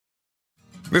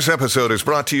This episode is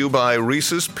brought to you by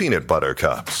Reese's Peanut Butter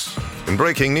Cups. In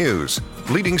breaking news,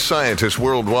 leading scientists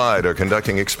worldwide are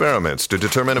conducting experiments to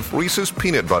determine if Reese's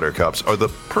Peanut Butter Cups are the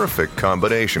perfect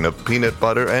combination of peanut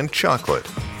butter and chocolate.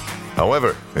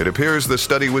 However, it appears the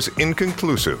study was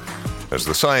inconclusive, as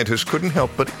the scientists couldn't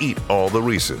help but eat all the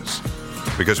Reese's.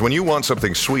 Because when you want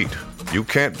something sweet, you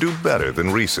can't do better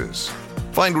than Reese's.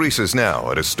 Find Reese's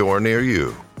now at a store near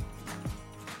you.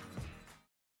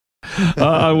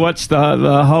 I watched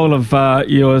the whole of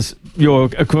your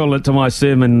equivalent to my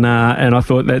sermon, and I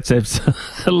thought that's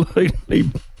absolutely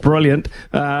brilliant.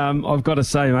 I've got to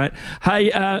say, mate.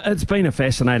 Hey, it's been a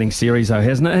fascinating series, though,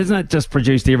 hasn't it? Hasn't it just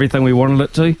produced everything we wanted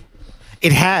it to?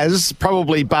 It has,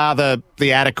 probably bar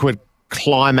the adequate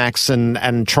climax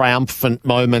and triumphant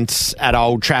moments at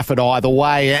Old Trafford either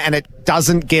way, and it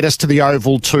doesn't get us to the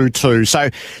Oval 2-2. So,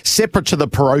 separate to the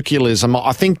parochialism,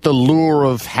 I think the lure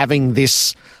of having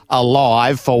this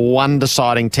alive for one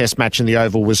deciding test match in the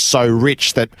Oval was so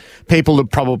rich that people had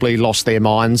probably lost their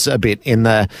minds a bit in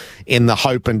the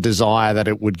hope and desire that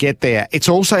it would get there. It's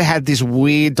also had this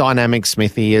weird dynamic,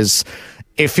 Smithy, as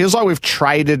it feels like we've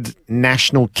traded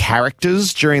national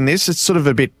characters during this. It's sort of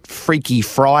a bit Freaky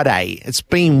Friday. It's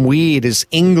been weird as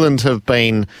England have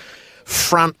been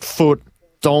front foot,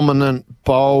 dominant,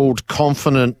 bold,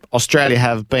 confident. Australia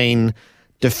have been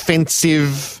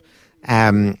defensive,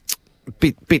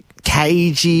 bit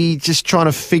cagey, just trying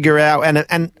to figure out,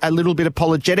 and a little bit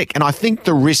apologetic. And I think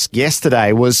the risk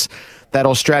yesterday was that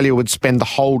Australia would spend the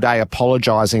whole day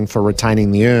apologising for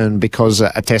retaining the urn because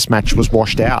a test match was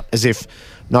washed out, as if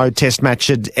no test match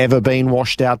had ever been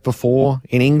washed out before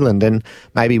in England. And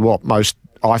maybe what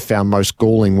I found most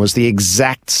galling was the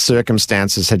exact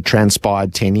circumstances had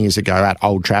transpired 10 years ago at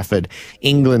Old Trafford.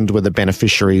 England were the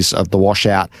beneficiaries of the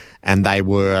washout, and they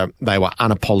were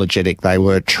unapologetic. They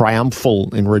were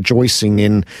triumphal in rejoicing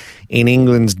in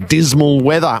England's dismal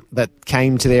weather that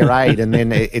came to their aid. And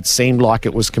then it seemed like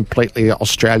it was completely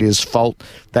Australia's fault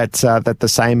that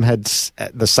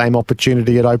the same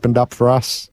opportunity had opened up for us.